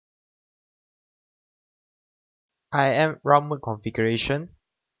IAM route mode configuration.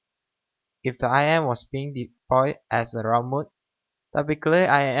 If the IAM was being deployed as a route mode, typically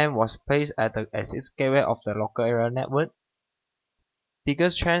IAM was placed at the access gateway of the local area network.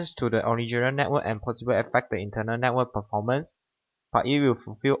 Biggest change to the original network and possibly affect the internal network performance, but it will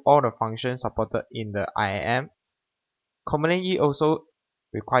fulfill all the functions supported in the IAM. Commonly, it also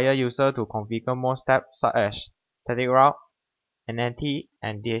requires user to configure more steps such as static route, NNT,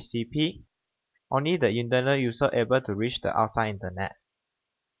 and DHCP. Only the internal user able to reach the outside internet.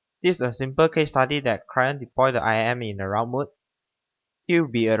 This is a simple case study that client deploy the IAM in the route mode. It will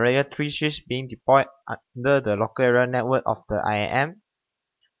be a layer 3 switch being deployed under the local area network of the IAM.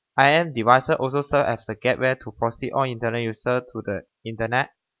 IAM devices also serve as the gateway to proceed all internal users to the internet.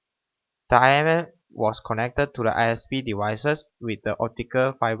 The IAM was connected to the ISP devices with the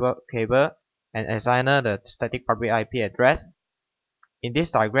optical fiber cable and assigned the static public IP address. In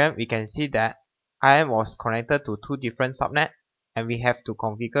this diagram, we can see that IAM was connected to two different subnets, and we have to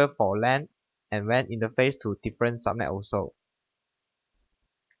configure for LAN and WAN interface to different subnets also.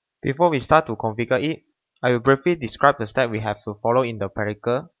 Before we start to configure it, I will briefly describe the steps we have to follow in the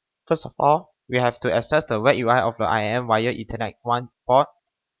practical. First of all, we have to access the web UI of the IAM via Ethernet 1 port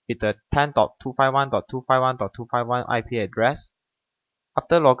with the 10.251.251.251 IP address.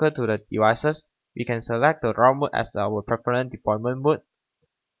 After logging to the devices, we can select the route mode as our preferred deployment mode,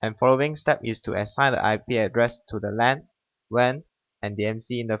 and following step is to assign the IP address to the LAN, WAN, and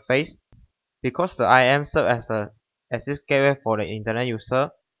DMZ interface. Because the IAM serves as the access gateway for the internet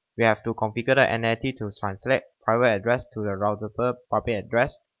user, we have to configure the NLT to translate private address to the routable public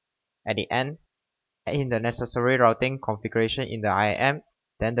address. At the end, add in the necessary routing configuration in the IAM,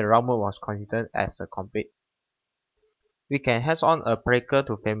 then the route mode was considered as a complete. We can hands-on a practical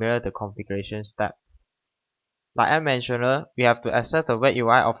to familiar the configuration step. Like I mentioned, we have to access the web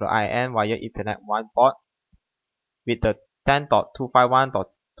UI of the IAM via Ethernet 1 port with the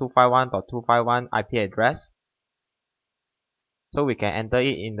 10.251.251.251 IP address. So we can enter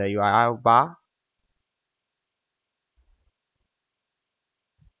it in the URL bar.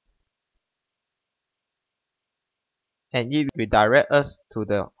 And it will direct us to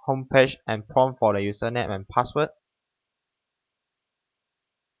the home page and prompt for the username and password.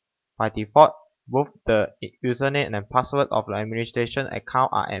 By default, both the username and password of the administration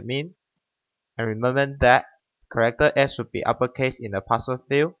account are admin. And remember that character S should be uppercase in the password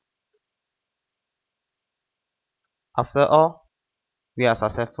field. After all, we are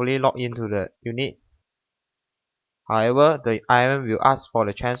successfully logged into the unit. However, the IAM will ask for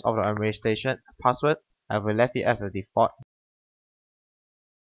the change of the administration password. I will leave it as a default.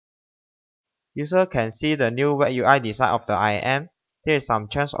 User can see the new web UI design of the IAM. There is some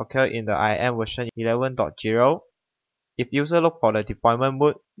change occurred in the IAM version 11.0. If user look for the deployment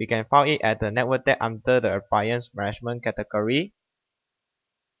mode, we can find it at the network tab under the appliance management category.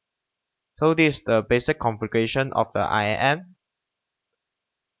 So this is the basic configuration of the IAM.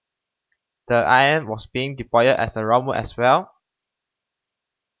 The IAM was being deployed as a route mode as well.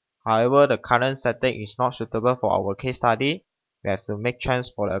 However, the current setting is not suitable for our case study. We have to make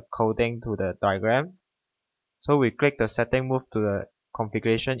change for the coding to the diagram. So we click the setting, move to the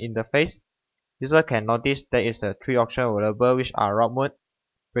configuration interface. User can notice there is the three options available, which are route mode,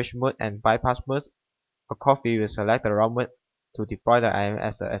 bridge mode, and bypass mode. Of course, we will select the route mode to deploy the IAM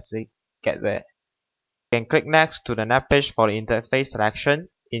as a access gateway. We can click next to the next page for the interface selection.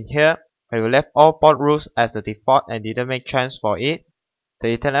 In here, I will leave all port rules as the default and didn't make change for it.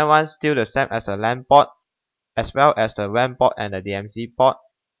 The Ethernet one is still the same as the LAN port, as well as the WAN port and the DMZ port.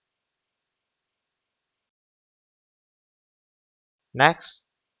 Next,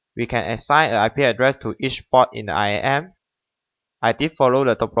 we can assign an IP address to each port in the IAM. I did follow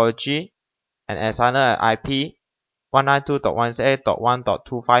the topology and assign an IP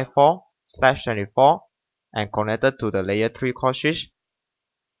 192.168.1.254/24 and connected to the layer 3 core switch.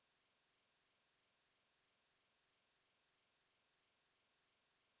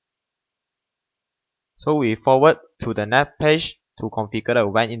 So we forward to the next page to configure the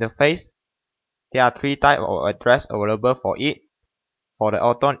WAN interface. There are three types of address available for it. For the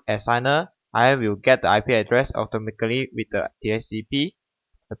auto assigner, I will get the IP address automatically with the DHCP.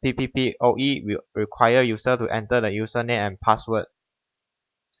 The PPPoE will require user to enter the username and password.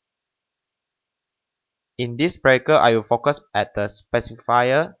 In this practical, I will focus at the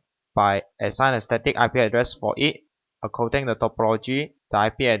specifier by assign a static IP address for it. According to the topology, the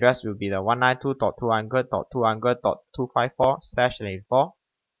IP address will be the 192.200.200.254/24.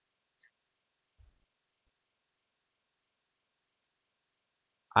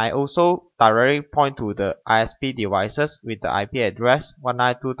 I also directly point to the ISP devices with the IP address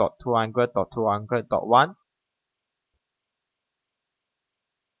 192.200.200.1.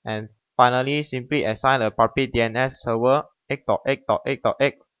 And finally, simply assign a public DNS server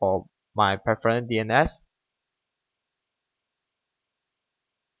 8.8.8.8 for my preferred DNS.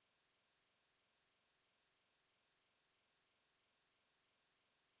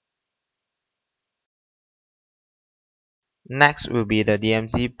 Next will be the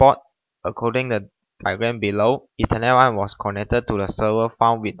DMZ port. According to the diagram below, Ethernet 1 was connected to the server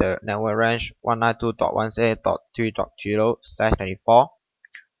found with the network range 192.168.3.0/24.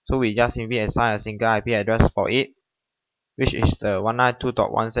 So we just simply assign a single IP address for it, which is the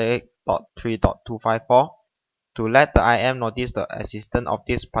 192.168.3.254. To let the IM notice the existence of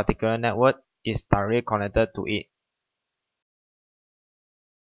this particular network is directly connected to it.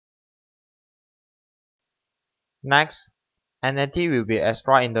 Next, entity will be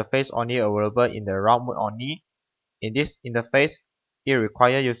extra interface only available in the route mode only. In this interface, it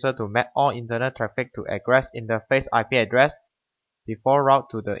requires user to map all internet traffic to egress interface IP address before route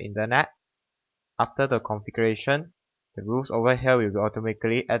to the internet. After the configuration, the rules over here will be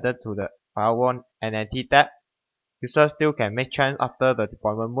automatically added to the firewall entity tab. User still can make change after the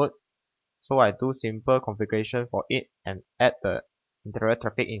deployment mode. So I do simple configuration for it and add the internet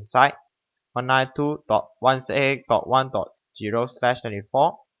traffic inside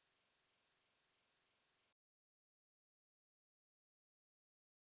 192.168.1.0/24.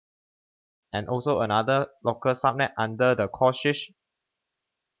 And also another local subnet under the core switch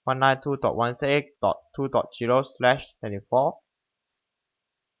 192.168.2.0/24.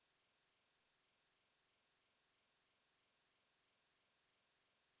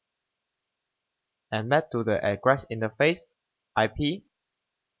 And map to the egress interface IP.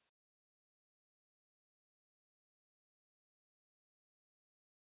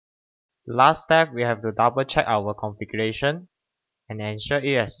 Last step, we have to double check our configuration and ensure it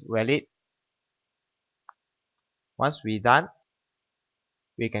is valid. Once we done,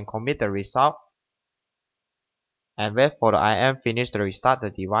 we can commit the result and wait for the IM finish to restart the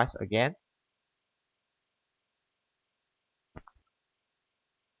device again.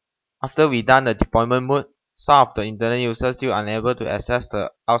 After we done the deployment mode, some of the internet users still unable to access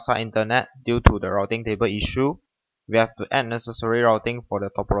the outside internet due to the routing table issue. We have to add necessary routing for the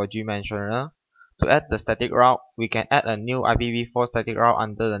topology mentioned. To add the static route, we can add a new IPv4 static route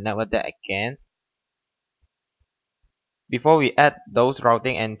under the network deck again. Before we add those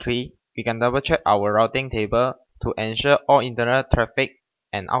routing entry, we can double check our routing table to ensure all internet traffic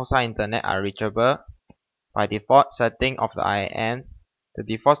and outside internet are reachable. By default setting of the IAM, the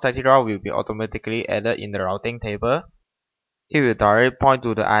default static route will be automatically added in the routing table. It will directly point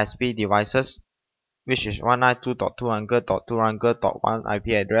to the ISP devices, which is 192.200.200.1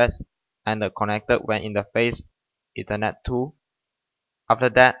 IP address and the connected WAN interface Ethernet 2. After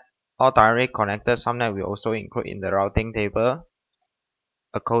that, all directly connected subnet will also include in the routing table.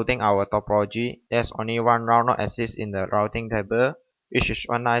 According to our topology, there's only one route not exists in the routing table, which is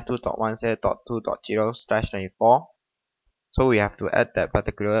 192.168.2.0/24. So we have to add that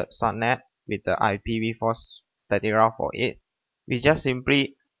particular subnet with the IPv4 static route for it. We just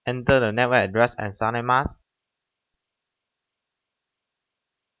simply enter the network address and subnet mask,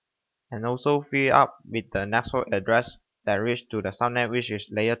 and also fill up with the network address that reach to the subnet, which is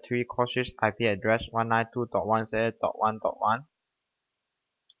layer 3 core switch IP address 192.168.1.1.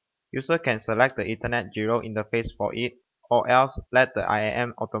 User can select the Ethernet 0 interface for it, or else let the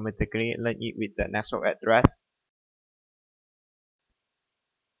IAM automatically link it with the network address.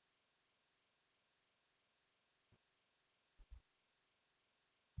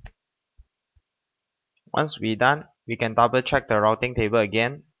 Once we done, we can double check the routing table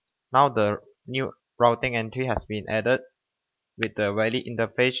again. Now the new routing entry has been added with the valid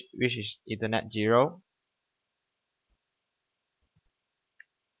interface, which is Ethernet 0.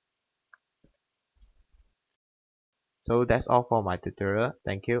 So that's all for my tutorial.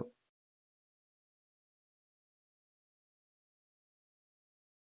 Thank you.